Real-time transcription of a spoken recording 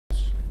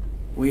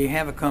We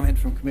have a comment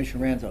from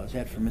Commissioner Randall. Is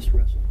that from Mr.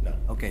 Russell? No.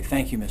 Okay,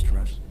 thank you, Mr.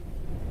 Russell.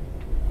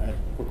 I have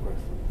a quick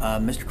question.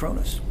 Mr.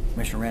 Cronus,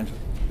 Commissioner Randall.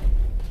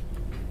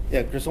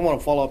 Yeah, Chris, I want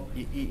to follow up.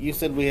 You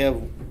said we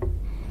have,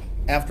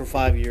 after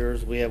 5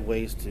 years, we have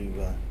ways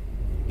to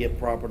get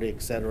property,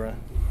 et cetera,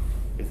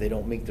 if they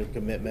don't meet their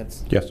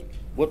commitments. Yes.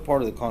 What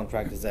part of the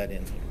contract is that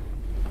in?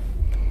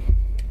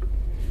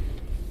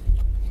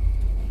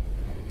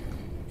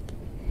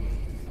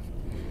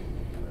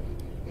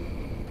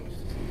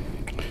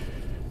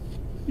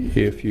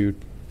 If you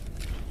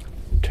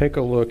take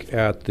a look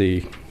at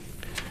the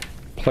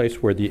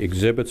place where the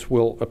exhibits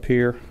will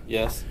appear,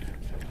 Yes.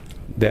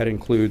 that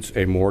includes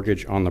a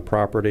mortgage on the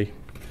property.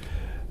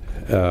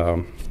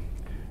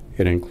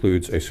 It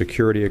includes a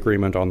security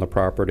agreement on the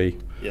property.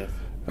 Yes.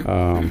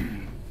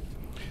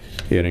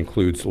 It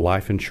includes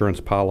life insurance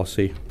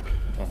policy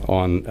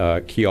on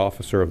a key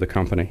officer of the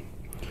company.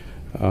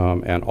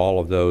 And all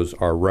of those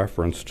are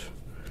referenced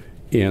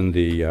in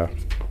the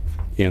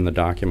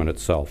document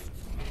itself.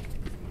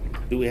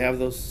 Do we have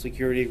those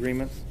security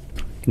agreements?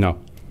 No.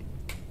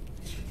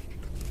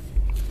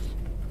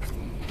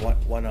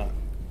 Why not?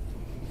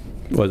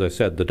 Well, as I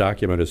said, the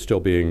document is still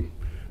being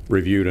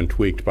reviewed and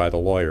tweaked by the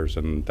lawyers,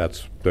 and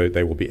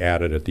they will be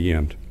added at the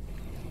end.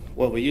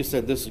 Well, but you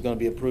said this is going to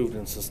be approved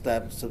in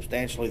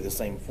substantially the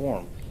same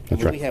form.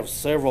 That's right. We have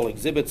several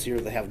exhibits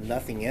here that have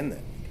nothing in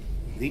them.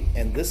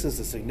 And this is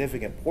a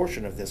significant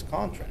portion of this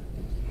contract,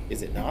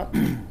 is it not?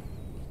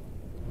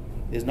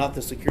 Is not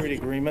the security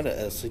agreement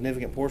a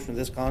significant portion of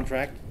this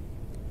contract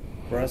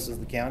for us as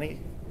the county?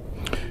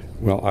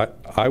 Well,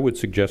 I would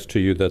suggest to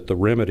you that the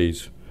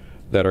remedies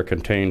that are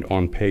contained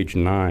on page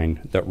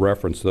 9 that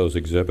reference those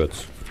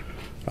exhibits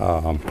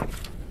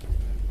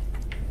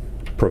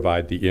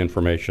provide the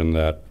information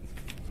that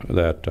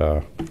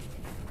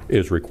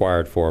is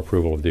required for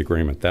approval of the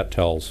agreement. That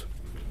tells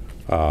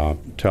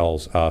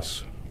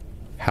us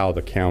how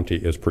the county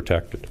is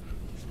protected.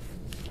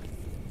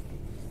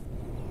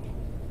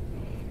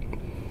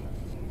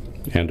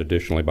 And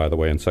additionally, by the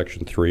way, in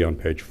section 3 on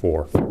page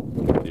 4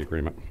 of the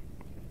agreement.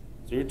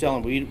 So you're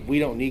telling me we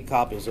don't need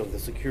copies of the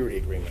security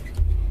agreement,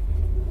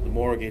 the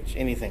mortgage,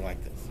 anything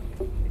like this?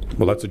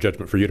 Well, that's a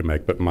judgment for you to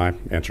make, but my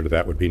answer to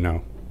that would be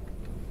no.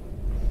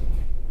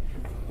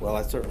 Well,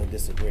 I certainly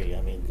disagree.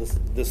 I mean,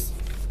 this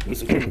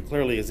agreement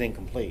clearly is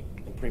incomplete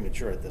and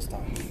premature at this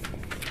time.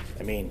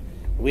 I mean,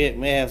 we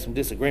may have some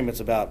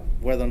disagreements about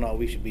whether or not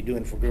we should be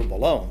doing forgivable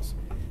loans,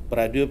 but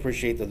I do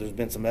appreciate that there's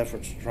been some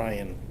efforts to try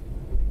and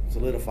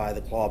solidify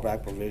the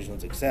clawback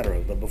provisions, et cetera.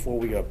 But before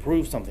we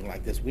approve something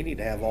like this, we need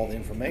to have all the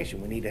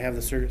information. We need to have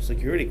the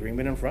security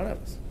agreement in front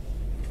of us.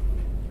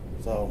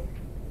 So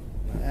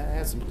I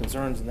have some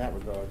concerns in that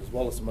regard, as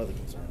well as some other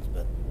concerns,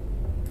 but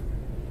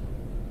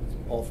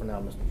all for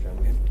now, Mr.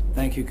 Chairman.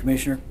 Thank you,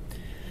 Commissioner.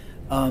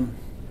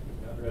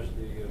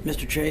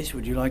 Mr. Chase,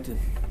 would you like to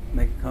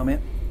make a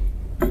comment?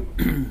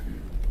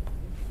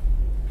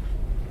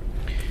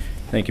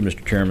 Thank you,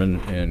 Mr. Chairman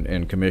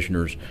and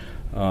Commissioners.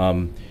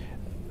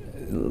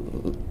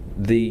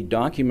 The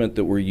document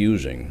that we're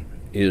using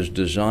is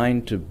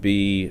designed to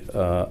be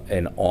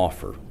an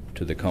offer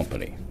to the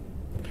company.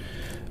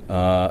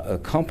 A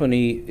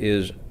company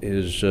is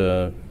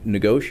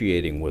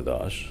negotiating with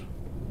us.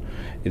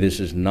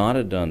 This is not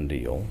a done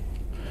deal,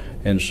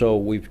 and so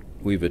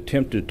we've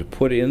attempted to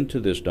put into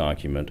this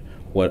document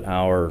what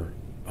our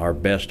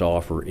best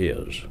offer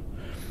is.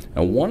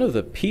 And one of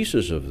the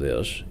pieces of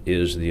this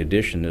is the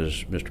addition,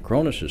 as Mr.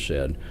 Cronus has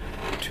said,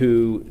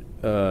 to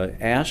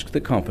ask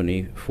the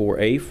company for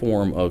a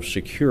form of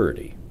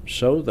security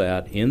so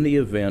that in the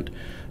event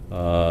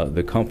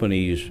the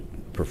company's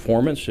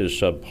performance is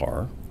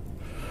subpar,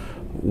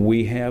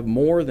 we have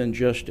more than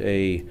just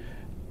a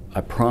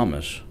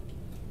promise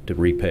to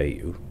repay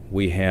you.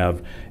 We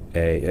have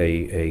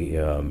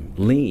a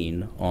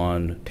lien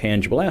on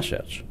tangible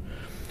assets.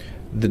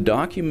 The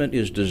document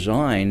is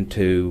designed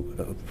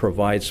to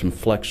provide some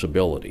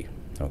flexibility,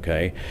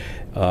 okay?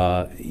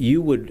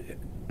 You would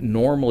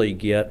normally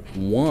get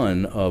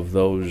one of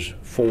those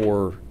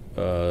 4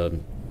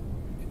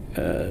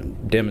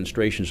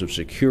 demonstrations of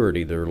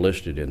security that are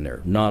listed in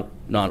there, not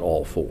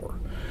all 4.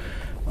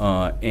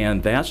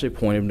 And that's a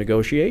point of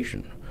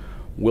negotiation.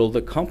 Will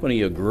the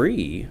company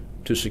agree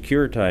to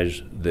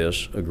securitize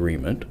this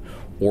agreement,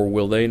 or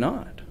will they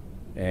not?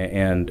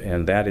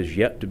 And that is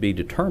yet to be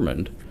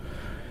determined.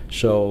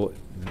 So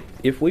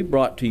if we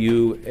brought to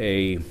you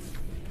a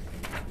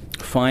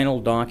final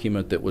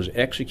document that was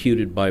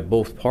executed by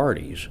both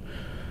parties,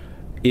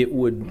 it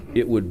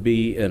would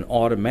be an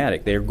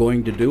automatic. They're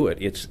going to do it.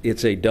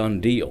 It's a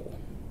done deal.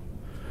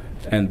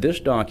 And this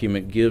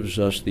document gives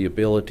us the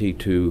ability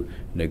to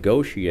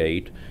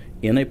negotiate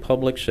in a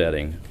public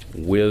setting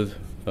with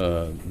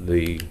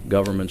the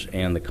governments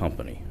and the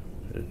company.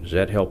 Does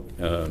that help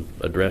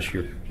address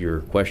your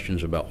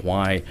questions about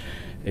why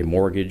a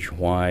mortgage,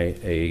 why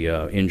a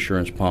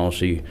insurance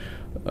policy,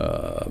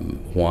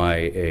 why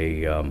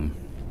a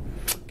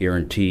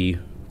guarantee,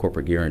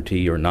 corporate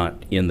guarantee, are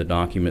not in the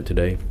document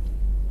today?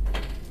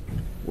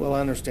 Well,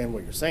 I understand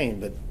what you're saying,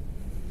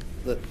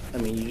 but I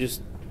mean,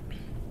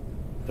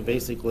 to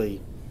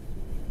basically,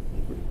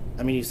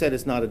 I mean, you said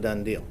it's not a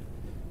done deal.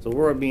 So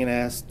we're being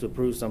asked to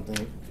approve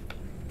something.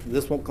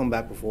 This won't come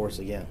back before us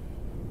again.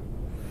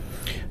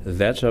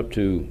 That's up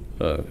to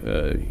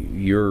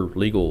your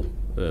legal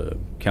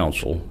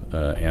counsel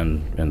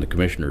and the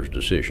commissioner's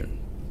decision.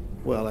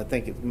 Well, I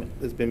think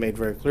it's been made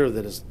very clear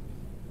that it's,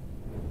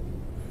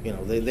 you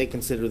know, they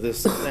consider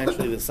this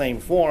essentially the same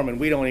form, and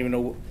we don't even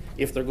know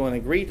if they're going to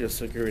agree to a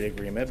security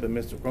agreement, but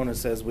Mr. Cronin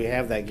says we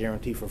have that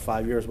guarantee for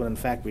 5 years, when in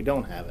fact we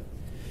don't have it.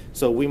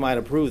 So we might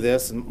approve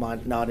this and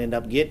might not end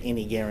up getting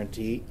any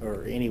guarantee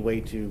or any way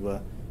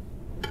to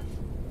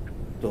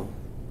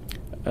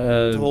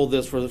hold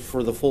this for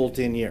the full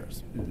 10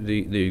 years.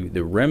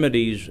 The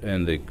remedies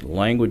and the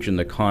language in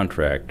the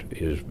contract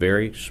is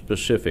very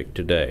specific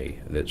today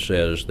that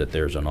says that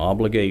there's an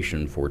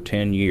obligation for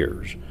 10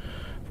 years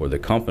for the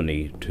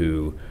company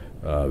to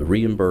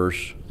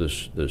reimburse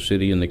the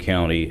city and the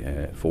county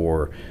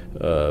for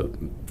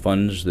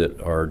funds that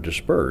are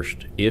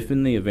dispersed if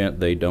in the event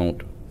they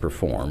don't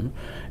perform,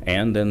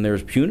 and then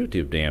there's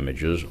punitive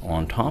damages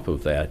on top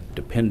of that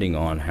depending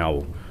on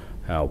how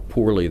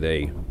poorly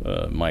they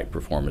might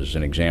perform. As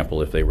an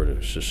example, if they were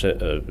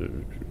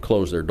to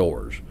close their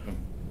doors.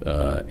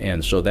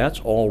 And so that's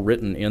all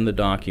written in the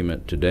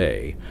document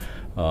today.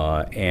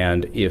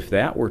 And if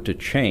that were to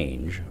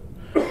change,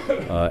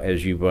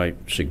 as you might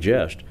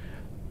suggest,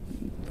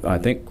 I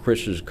think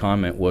Chris's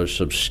comment was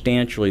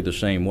substantially the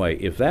same way.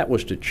 If that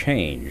was to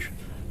change,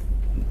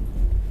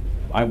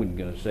 I would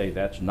going to say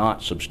that's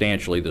not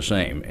substantially the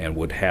same and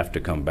would have to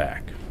come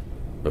back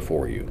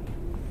before you.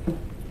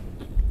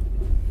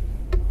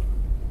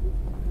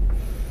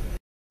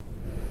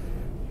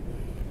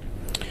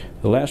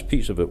 The last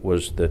piece of it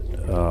was that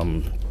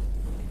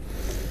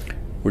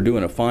we're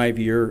doing a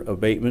 5-year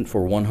abatement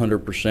for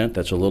 100%.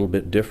 That's a little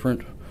bit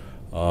different.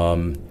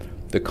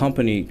 The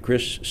company,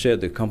 Chris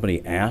said the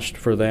company asked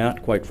for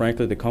that. Quite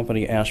frankly, the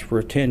company asked for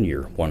a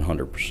 10-year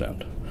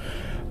 100%.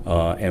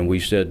 And we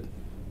said,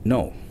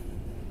 no,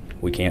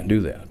 we can't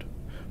do that.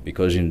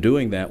 Because in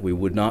doing that, we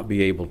would not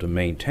be able to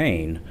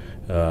maintain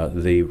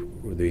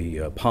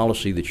the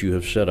policy that you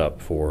have set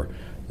up for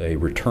a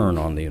return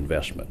on the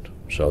investment.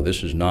 So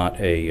this is not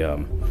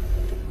a,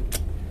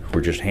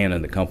 we're just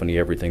handing the company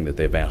everything that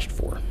they've asked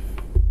for.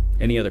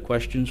 Any other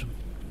questions?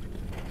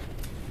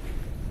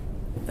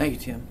 Thank you,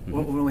 Tim.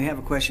 Well, we have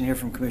a question here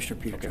from Commissioner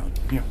Peterjohn.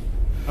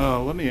 Yeah.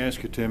 Let me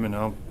ask you, Tim, and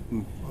I'll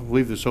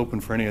leave this open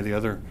for any of the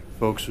other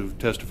folks who've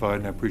testified,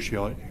 and I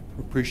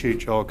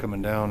appreciate y'all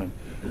coming down and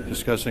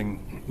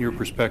discussing your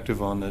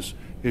perspective on this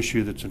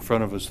issue that's in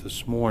front of us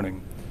this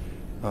morning.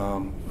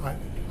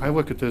 I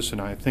look at this and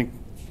I think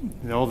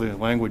all the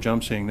language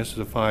I'm seeing, this is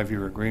a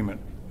 5-year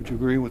agreement. Would you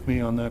agree with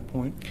me on that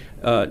point?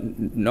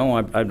 No,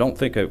 I don't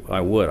think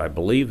I would. I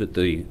believe that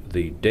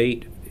the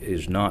date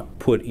is not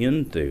put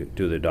into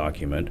the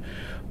document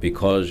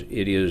because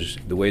it is,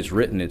 the way it's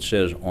written, it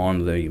says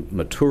on the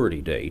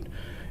maturity date.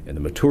 And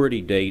the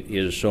maturity date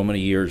is so many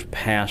years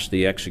past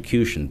the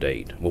execution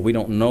date. Well, we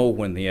don't know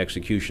when the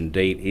execution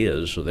date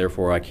is, so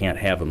therefore I can't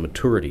have a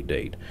maturity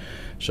date.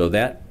 So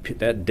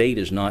that date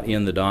is not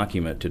in the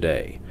document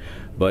today.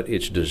 But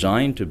it's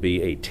designed to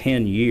be a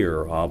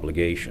 10-year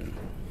obligation,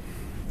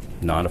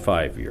 not a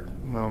 5-year.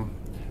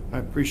 I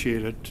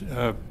appreciate it.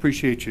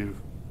 Appreciate you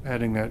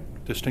adding that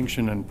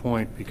distinction and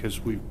point,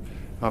 because we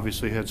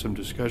obviously had some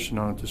discussion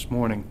on it this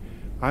morning.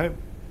 I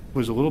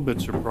was a little bit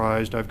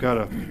surprised. I've got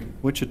a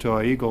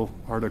Wichita Eagle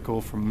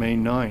article from May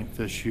 9th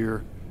this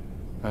year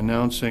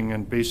announcing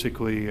and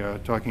basically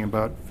talking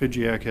about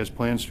Figeac has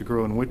plans to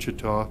grow in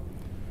Wichita.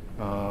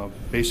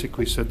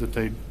 Basically said that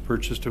they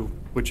purchased a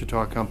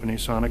Wichita company,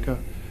 Sonica,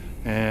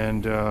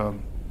 and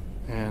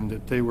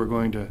that they were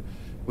going to,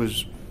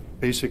 was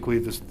basically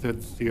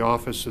the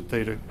office that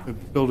the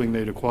building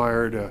they'd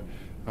acquired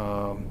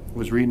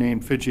was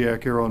renamed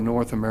Figeac Aero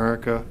North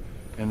America,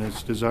 and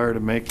its desire to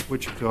make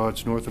Wichita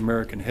its North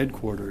American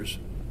headquarters.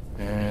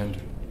 And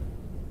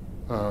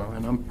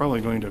I'm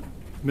probably going to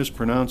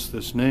mispronounce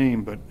this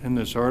name, but in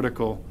this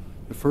article,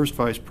 the first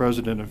vice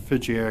president of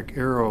Figeac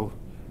Aero,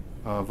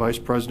 vice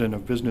president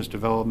of business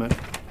development,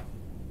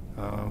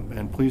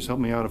 and please help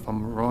me out if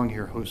I'm wrong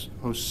here,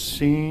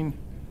 Hossein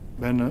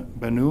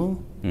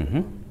Benou?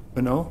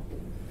 Benou.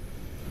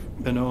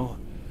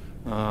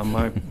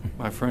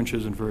 My French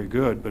isn't very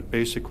good, but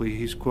basically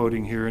he's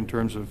quoting here in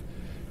terms of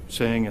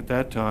saying at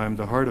that time,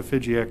 the heart of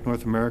Figeac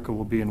North America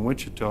will be in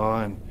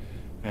Wichita,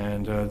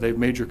 and they've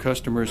major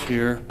customers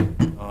here.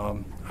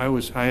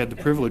 I had the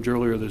privilege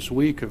earlier this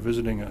week of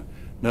visiting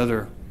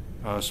another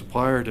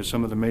supplier to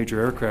some of the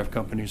major aircraft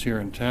companies here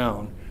in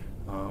town.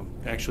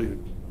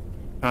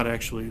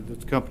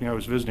 The company I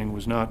was visiting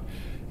was not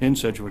in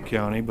Sedgwick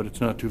County, but it's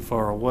not too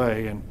far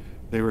away, and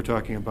they were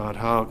talking about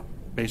how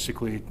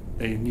basically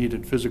they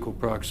needed physical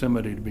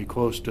proximity to be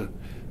close to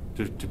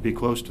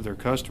their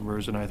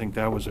customers, and I think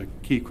that was a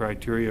key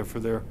criteria for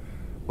their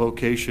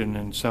location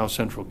in south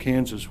central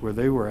Kansas where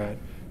they were at.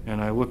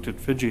 And I looked at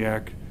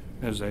Figeac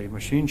as a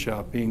machine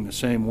shop being the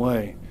same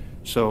way.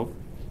 So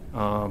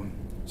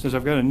since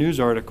I've got a news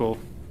article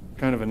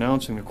kind of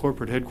announcing the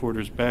corporate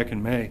headquarters back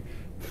in May.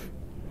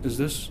 Is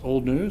this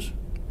old news?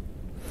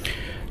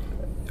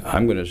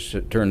 I'm going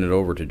to turn it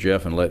over to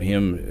Jeff and let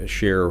him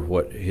share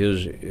what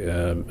his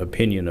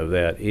opinion of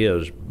that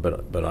is,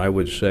 but I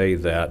would say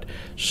that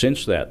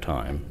since that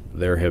time,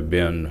 there have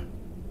been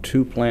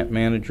 2 plant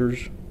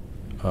managers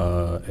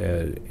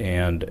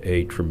and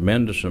a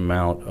tremendous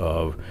amount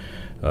of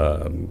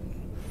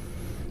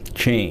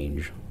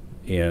change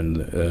in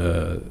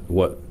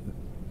what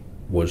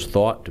was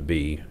thought to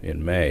be,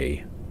 in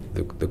May,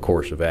 the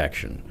course of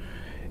action,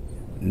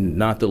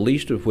 not the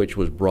least of which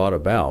was brought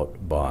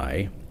about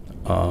by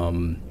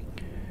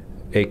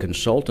a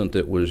consultant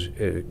that was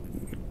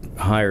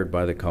hired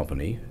by the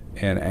company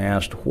and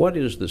asked, what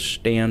is the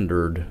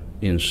standard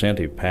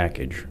incentive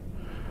package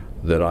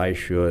that I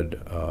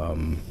should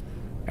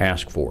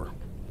ask for?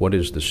 What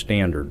is the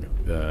standard?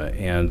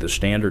 And the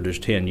standard is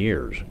 10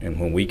 years. And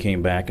when we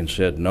came back and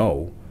said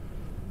no,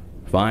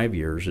 5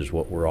 years is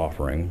what we're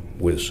offering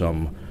with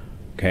some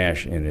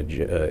cash in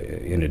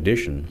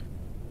addition.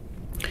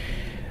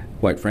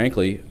 Quite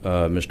frankly,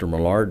 Mr.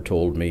 Millard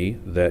told me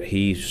that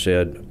he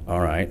said, all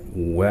right,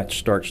 that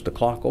starts the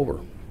clock over.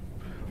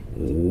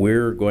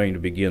 We're going to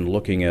begin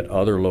looking at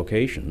other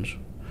locations.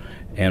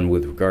 And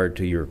with regard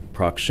to your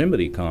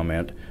proximity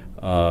comment,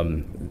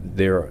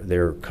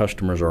 their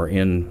customers are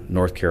in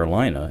North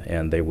Carolina,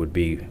 and they would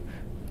be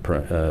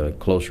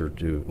closer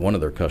to, one of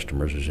their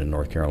customers is in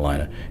North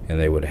Carolina, and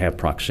they would have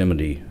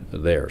proximity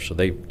there. So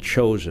they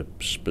chose a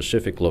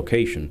specific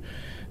location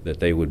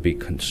that they would be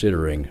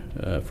considering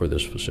for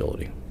this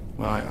facility.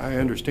 Well, I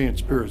understand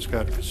Spirit's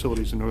got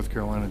facilities in North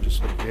Carolina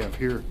just like we have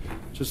here.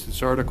 Just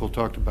this article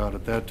talked about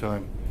at that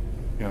time,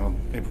 you know,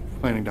 they're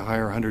planning to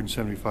hire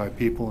 175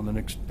 people in the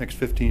next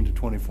 15 to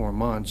 24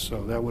 months.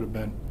 So that would have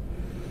been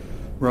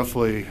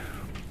roughly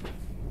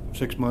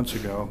 6 months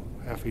ago,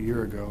 half a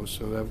year ago.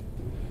 So that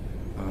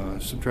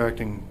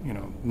subtracting, you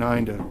know,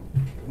 9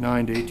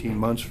 to 18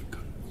 months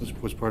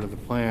was part of the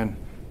plan,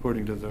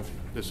 according to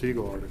this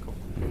Eagle article.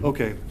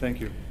 Okay, thank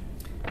you.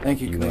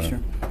 Thank you,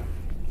 Commissioner.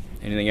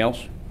 Anything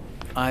else?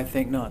 I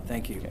think not.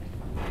 Thank you.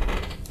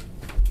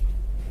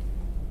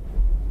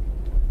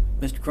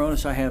 Mr.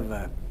 Cronus, I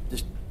have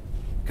just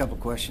a couple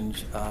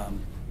questions.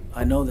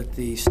 I know that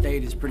the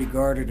state is pretty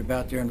guarded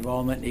about their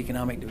involvement in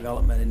economic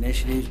development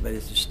initiatives, but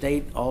is the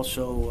state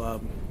also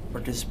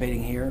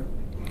participating here?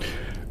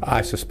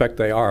 I suspect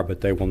they are,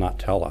 but they will not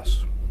tell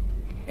us.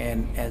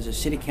 And has the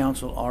city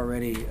council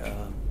already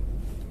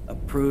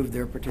approved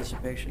their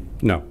participation?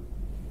 No.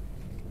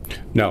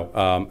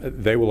 No,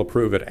 they will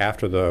approve it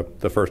after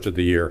the first of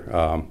the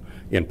year,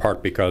 in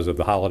part because of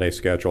the holiday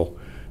schedule,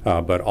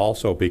 but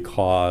also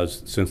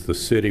because since the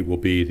city will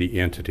be the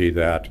entity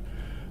that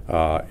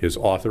is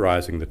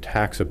authorizing the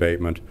tax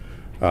abatement,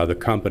 the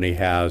company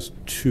has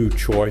 2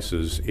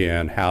 choices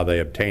in how they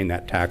obtain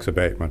that tax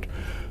abatement,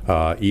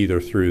 either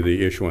through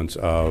the issuance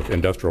of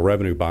industrial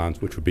revenue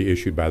bonds, which would be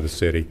issued by the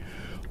city,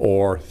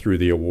 or through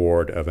the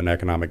award of an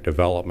economic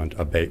development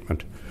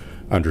abatement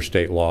under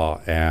state law.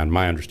 And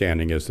my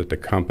understanding is that the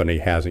company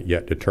hasn't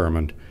yet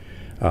determined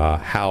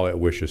how it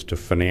wishes to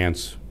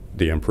finance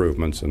the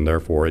improvements, and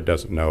therefore it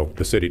doesn't know,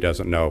 the city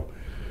doesn't know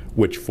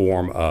which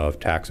form of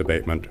tax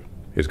abatement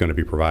is going to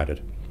be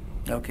provided.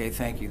 Okay,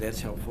 thank you. That's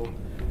helpful.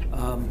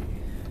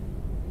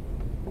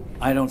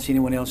 I don't see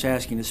anyone else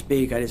asking to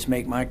speak. I just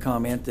make my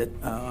comment that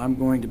I'm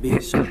going to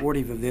be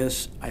supportive of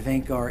this. I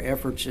think our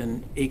efforts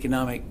in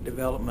economic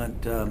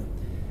development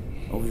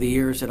over the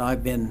years that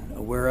I've been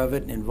aware of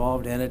it and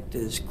involved in it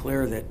is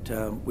clear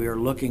that we are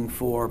looking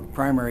for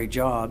primary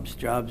jobs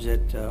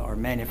that are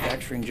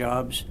manufacturing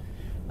jobs,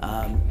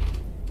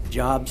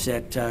 jobs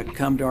that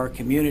come to our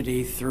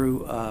community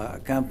through a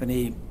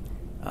company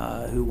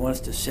who wants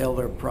to sell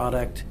their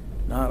product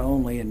not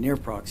only in near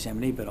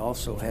proximity, but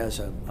also has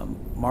a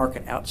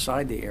market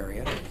outside the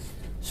area.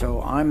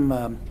 So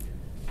I'm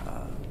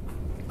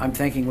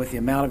thinking with the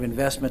amount of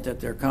investment that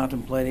they're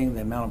contemplating,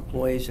 the amount of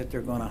employees that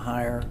they're going to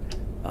hire,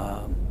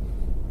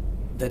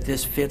 that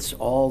this fits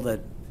all the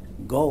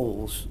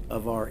goals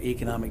of our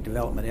economic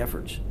development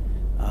efforts.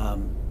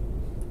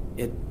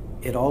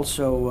 It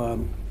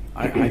also,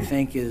 I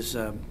think,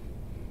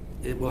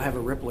 it will have a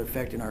ripple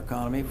effect in our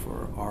economy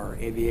for our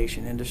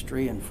aviation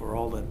industry and for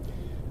all the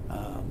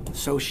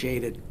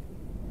associated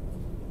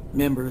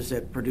members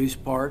that produce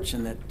parts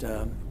and that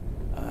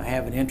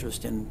have an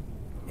interest in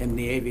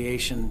the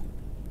aviation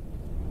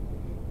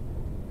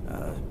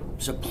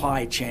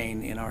supply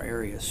chain in our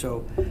area.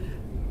 So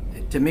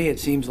to me it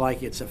seems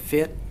like it's a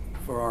fit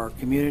for our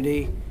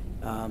community.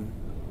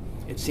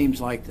 It seems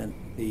like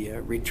the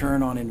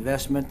return on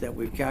investment that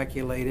we've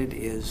calculated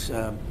is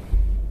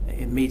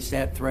it meets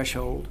that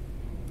threshold,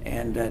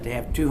 and to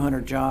have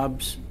 200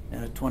 jobs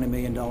and a $20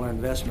 million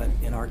investment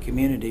in our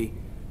community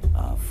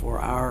for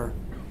our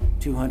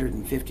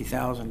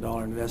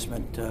 $250,000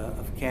 investment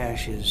of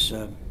cash is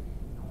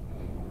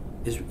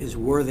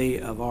worthy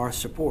of our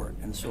support,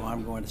 and so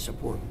I'm going to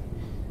support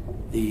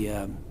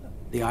the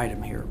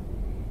item here.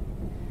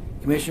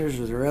 Commissioners,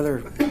 is there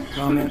other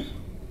comment?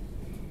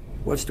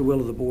 What's the will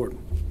of the board?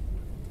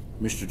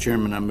 Mr.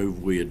 Chairman, I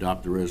move we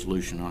adopt the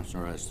resolution,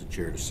 authorize the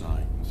chair to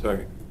sign.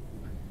 Second.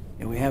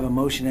 And we have a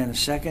motion and a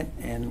second,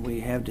 and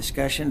we have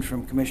discussion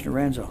from Commissioner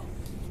Ranzo.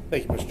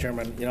 Thank you, Mr.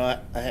 Chairman. You know,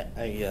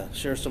 I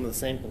share some of the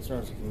same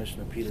concerns that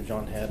Commissioner Peter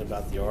John had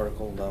about the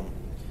article.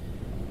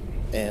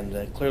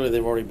 And clearly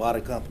they've already bought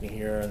a company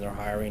here and they're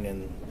hiring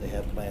and they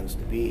have plans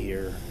to be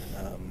here.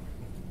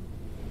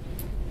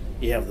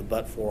 You have the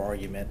but-for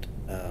argument.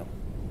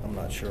 I'm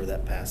not sure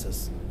that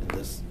passes in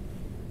this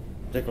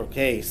particular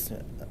case.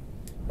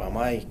 By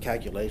my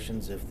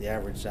calculations, if the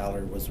average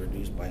salary was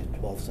reduced by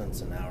 12 cents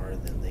an hour,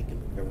 then they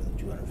could recover the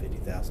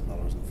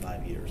 $250,000 in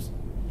 5 years.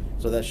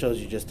 So that shows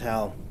you just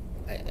how,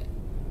 I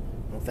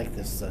don't think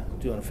this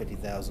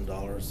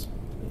 $250,000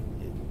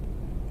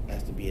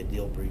 has to be a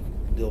deal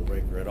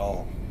breaker at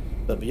all.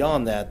 But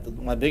beyond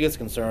that, my biggest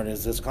concern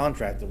is this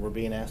contract that we're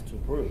being asked to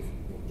approve.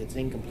 It's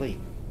incomplete.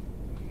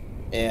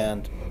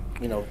 And,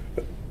 you know,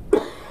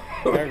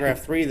 paragraph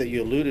 3 that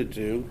you alluded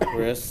to,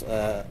 Chris,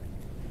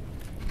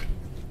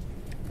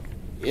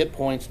 it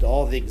points to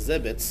all the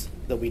exhibits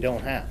that we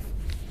don't have.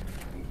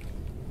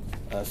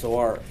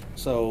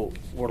 So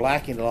we're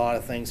lacking a lot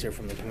of things here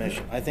from the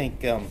commission. I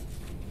think it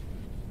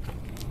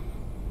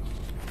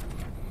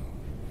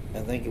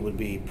would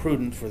be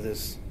prudent for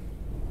this.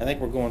 I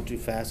think we're going too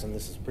fast and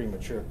this is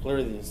premature.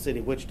 Clearly the city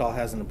of Wichita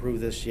hasn't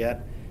approved this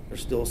yet. There's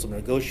still some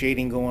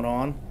negotiating going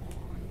on.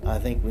 I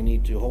think we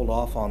need to hold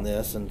off on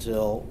this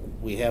until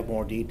we have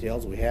more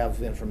details. We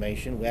have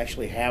information. We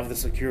actually have the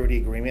security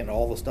agreement and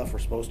all the stuff we're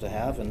supposed to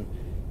have, and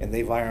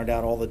they've ironed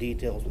out all the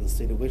details with the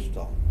city of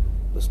Wichita.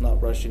 Let's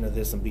not rush into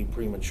this and be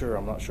premature.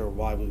 I'm not sure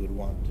why we would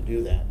want to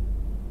do that.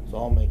 So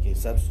I'll make a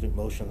substitute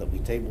motion that we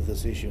table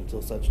this issue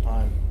until such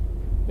time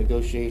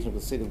negotiations with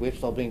the city of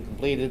Wichita being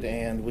completed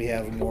and we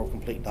have a more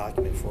complete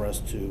document for us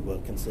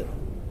to consider.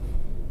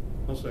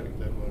 I'll second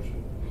that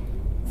motion.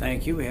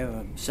 Thank you. We have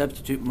a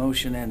substitute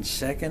motion and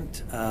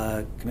second.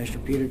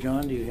 Commissioner Peter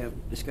John, do you have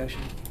discussion?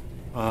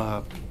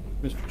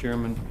 Mr.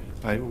 Chairman,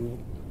 I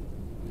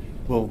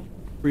will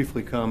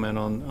briefly comment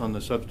on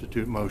the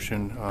substitute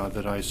motion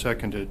that I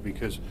seconded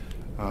because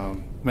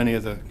many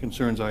of the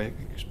concerns I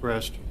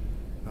expressed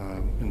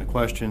in the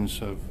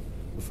questions of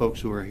the folks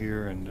who are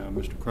here and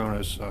Mr.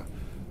 Cronus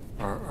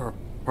are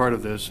part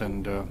of this,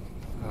 and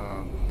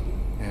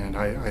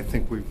I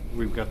think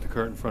we've got the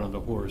cart in front of the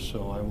horse,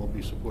 so I will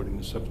be supporting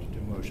the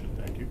substitute motion.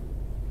 Thank you.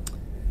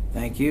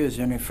 Thank you. Is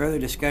there any further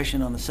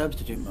discussion on the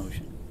substitute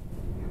motion?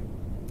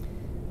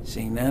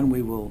 Seeing none,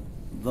 we will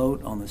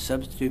vote on the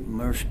substitute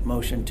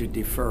motion to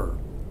defer.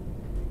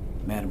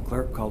 Madam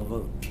Clerk, call the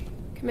vote.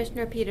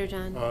 Commissioner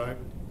Peterjohn. Aye.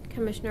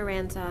 Commissioner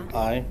Ranza.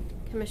 Aye.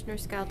 Commissioner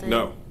Skelton.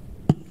 No.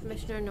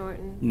 Commissioner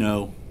Norton.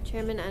 No.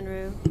 Chairman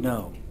Unruh.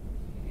 No.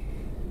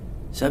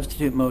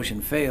 Substitute motion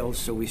fails,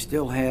 so we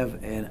still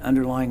have an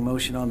underlying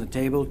motion on the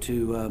table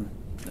to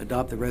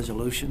adopt the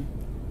resolution.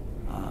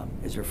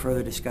 Is there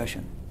further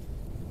discussion?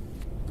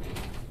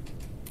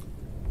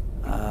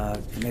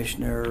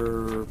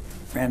 Commissioner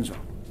Ranzo.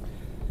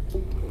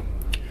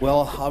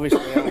 Well,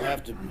 obviously I don't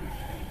have to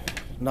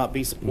not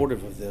be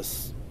supportive of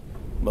this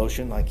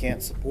motion. I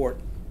can't support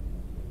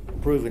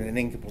approving an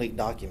incomplete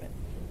document.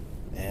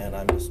 And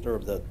I'm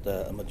disturbed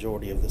that a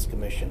majority of this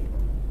commission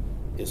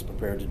is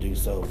prepared to do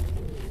so.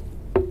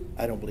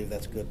 I don't believe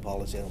that's good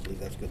policy. I don't believe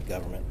that's good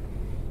government.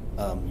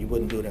 You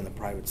wouldn't do it in the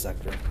private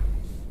sector.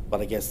 But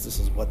I guess this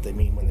is what they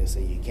mean when they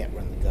say you can't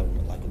run the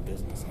government like a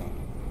business.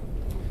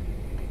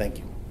 Thank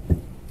you.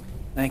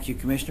 Thank you,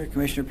 Commissioner.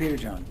 Commissioner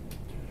Peterjohn.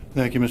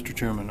 Thank you, Mr.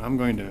 Chairman. I'm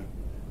going to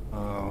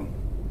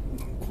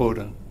quote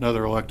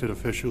another elected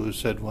official who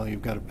said, well,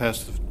 you've got to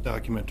pass the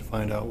document to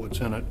find out what's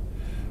in it.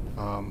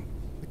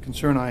 The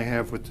concern I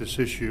have with this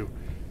issue,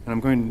 and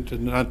I'm going to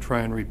not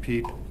try and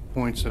repeat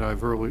points that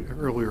I've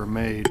earlier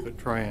made, but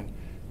try and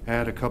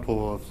add a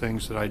couple of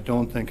things that I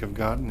don't think have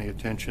gotten the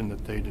attention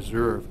that they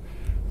deserve.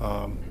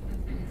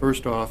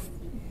 First off,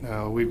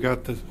 we've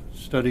got the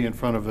study in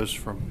front of us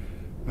from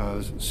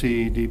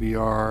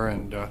CEDBR,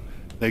 and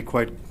they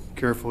quite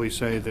carefully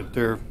say that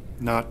they're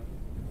not,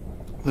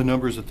 the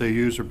numbers that they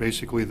use are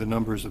basically the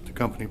numbers that the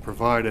company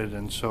provided,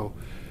 and so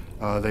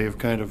they have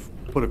kind of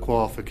put a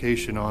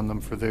qualification on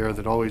them for there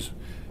that always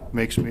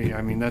makes me,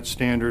 I mean, that's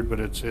standard, but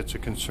it's a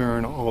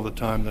concern all the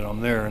time that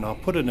I'm there. And I'll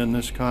put it in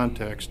this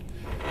context.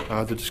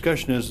 The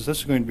discussion is this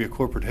is going to be a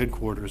corporate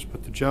headquarters,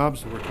 but the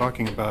jobs that we're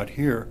talking about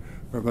here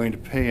are going to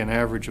pay an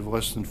average of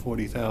less than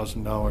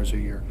 $40,000 a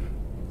year,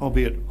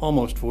 albeit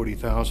almost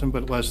 $40,000,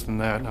 but less than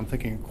that. And I'm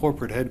thinking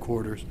corporate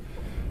headquarters.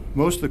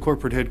 Most of the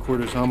corporate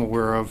headquarters I'm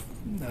aware of,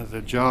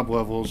 the job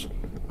levels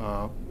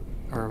are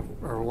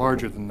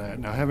larger than that.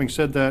 Now, having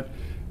said that,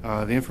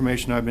 the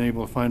information I've been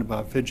able to find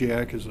about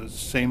FIDGIAC is the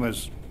same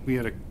as we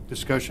had a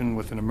discussion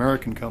with an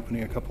American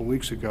company a couple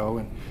weeks ago,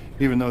 and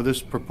even though this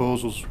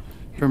proposal's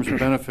in terms of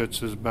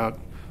benefits is about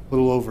a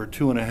little over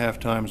 2.5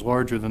 times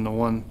larger than the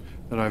one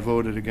that I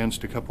voted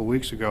against a couple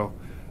weeks ago,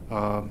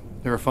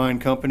 they're a fine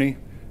company.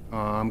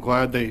 I'm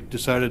glad they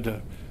decided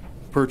to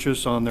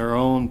purchase on their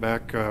own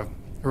back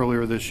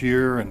earlier this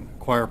year and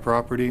acquire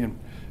property and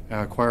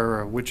acquire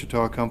a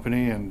Wichita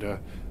company, and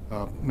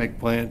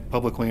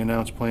publicly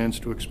announce plans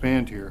to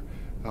expand here.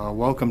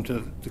 Welcome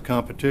to the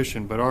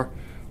competition, but our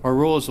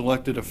role as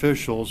elected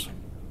officials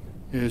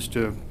is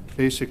to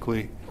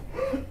basically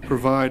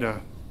provide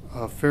a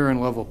fair and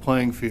level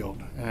playing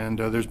field. And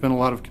there's been a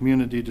lot of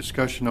community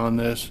discussion on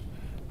this.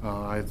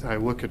 I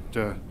look at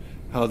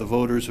how the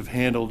voters have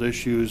handled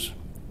issues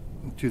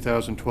in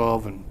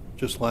 2012 and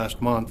just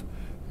last month.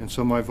 And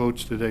so my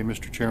votes today,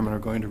 Mr. Chairman, are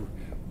going to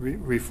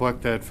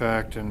reflect that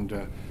fact.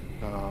 And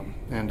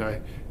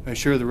I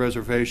share the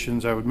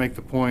reservations. I would make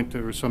the point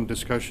there was some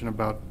discussion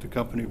about the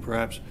company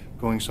perhaps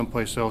going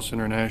someplace else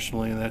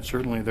internationally, and that's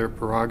certainly their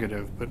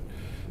prerogative. But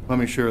let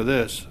me share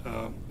this.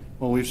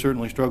 Well, we've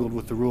certainly struggled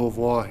with the rule of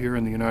law here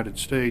in the United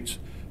States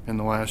in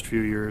the last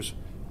few years.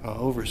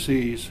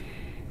 Overseas,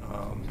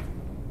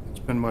 it's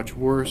been much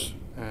worse.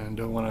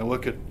 And when I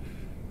look at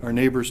our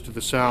neighbors to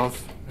the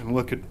south and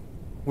look at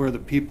where the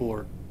people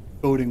are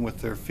voting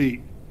with their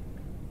feet,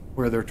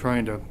 where they're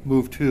trying to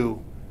move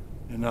to,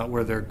 and not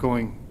where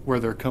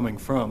they're coming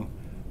from,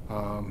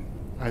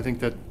 I think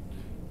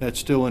that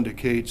still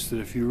indicates that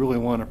if you really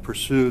want to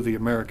pursue the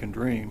American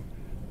dream,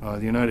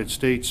 the United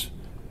States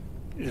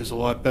is a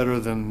lot better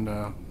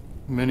than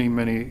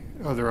many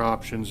other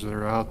options that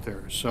are out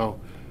there.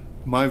 So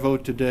my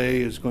vote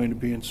today is going to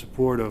be in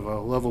support of a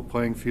level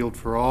playing field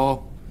for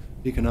all,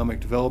 economic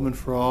development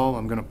for all.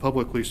 I'm going to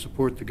publicly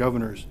support the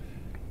governor's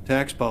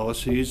tax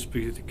policies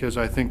because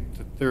I think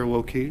that the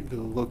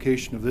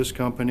location of this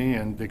company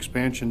and the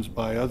expansions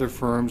by other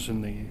firms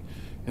in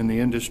the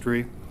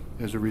industry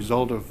as a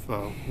result of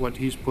what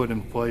he's put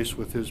in place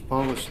with his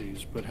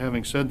policies. But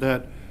having said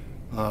that,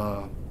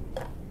 the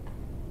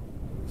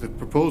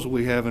proposal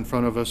we have in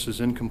front of us is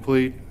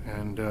incomplete,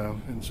 and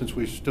since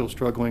we're still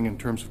struggling in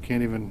terms of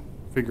can't even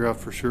figure out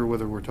for sure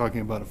whether we're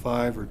talking about a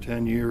 5 or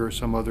 10 year or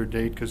some other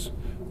date, because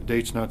the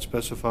date's not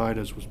specified,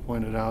 as was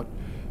pointed out,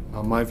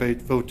 my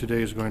vote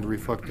today is going to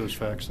reflect those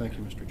facts. Thank you,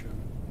 Mr. Chairman.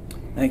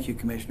 Thank you,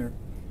 Commissioner.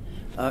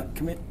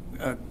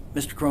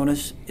 Mr.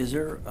 Cronus, is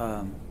there,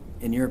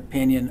 in your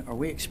opinion, are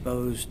we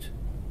exposed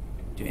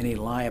to any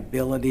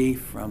liability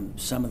from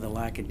some of the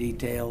lack of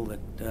detail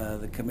that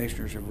the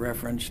commissioners have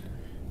referenced?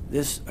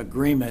 This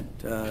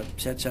agreement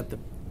sets up the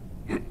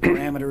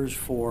parameters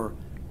for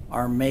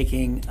our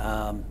making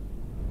an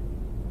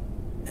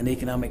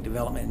economic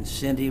development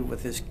incentive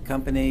with this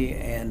company,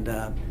 and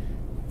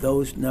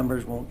those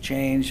numbers won't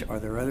change. Are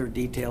there other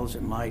details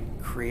that might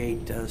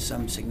create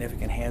some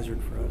significant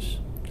hazard for us?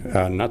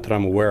 Not that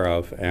I'm aware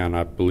of, and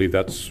I believe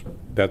that's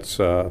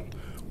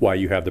why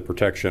you have the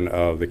protection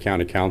of the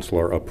county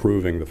councilor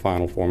approving the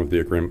final form of the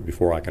agreement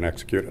before I can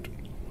execute it.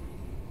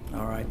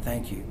 All right,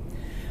 thank you.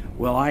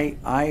 Well,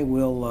 I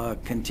will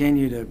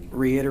continue to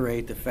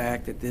reiterate the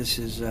fact that this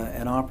is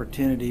an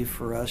opportunity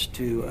for us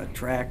to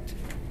attract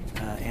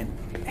and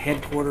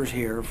headquarters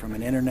here from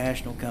an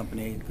international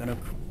company, going to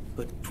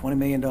put $20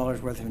 million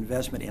worth of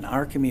investment in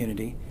our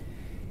community,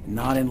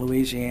 not in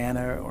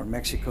Louisiana or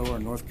Mexico or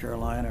North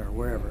Carolina or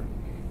wherever.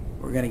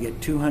 We're going to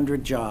get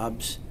 200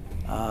 jobs.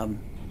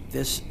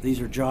 These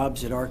are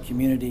jobs that our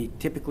community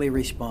typically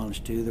responds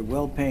to. They're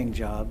well-paying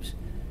jobs,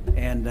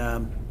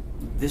 and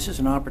this is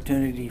an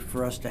opportunity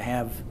for us to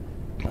have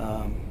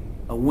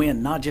a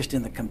win, not just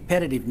in the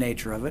competitive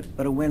nature of it,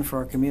 but a win for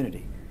our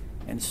community.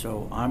 And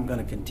so I'm going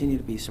to continue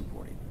to be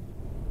supportive.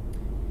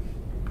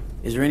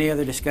 Is there any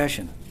other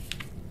discussion?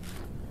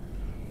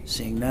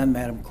 Seeing none,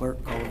 Madam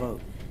Clerk, call a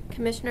vote.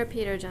 Commissioner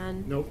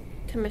Peterjohn. Nope.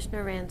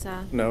 Commissioner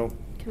Ranza. No.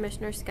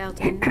 Commissioner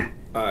Skelton.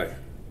 Aye.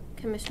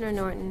 Commissioner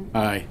Norton.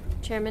 Aye.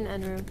 Chairman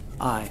Unruh.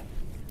 Aye.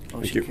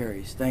 Motion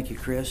carries. Thank you,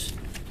 Chris.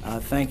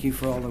 Thank you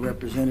for all the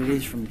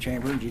representatives from the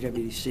Chamber and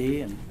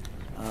GWDC, and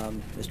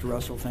Mr.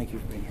 Russell, thank you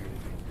for being here today.